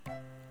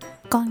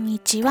こんに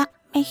ちは、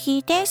め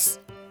ひで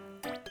す。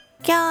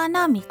今日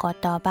の御言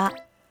葉、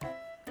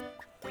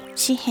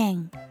詩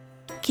編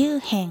9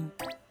編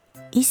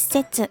1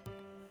節。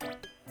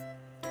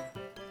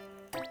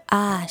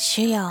ああ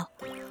主よ、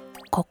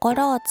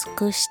心を尽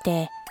くし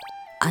て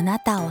あな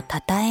たを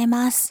たたえ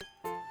ます。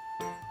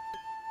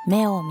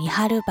目をみ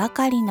はるば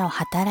かりの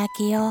働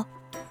きを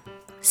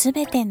す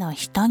べての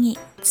人に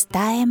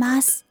伝え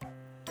ます。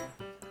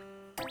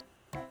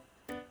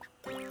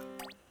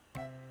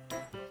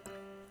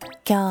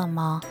今日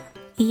も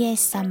イエ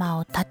ス様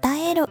をたた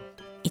える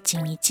一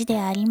日で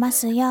ありま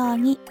すよう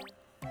に。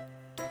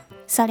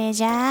それ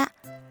じゃあ、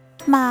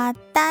ま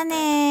た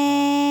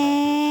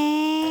ねー。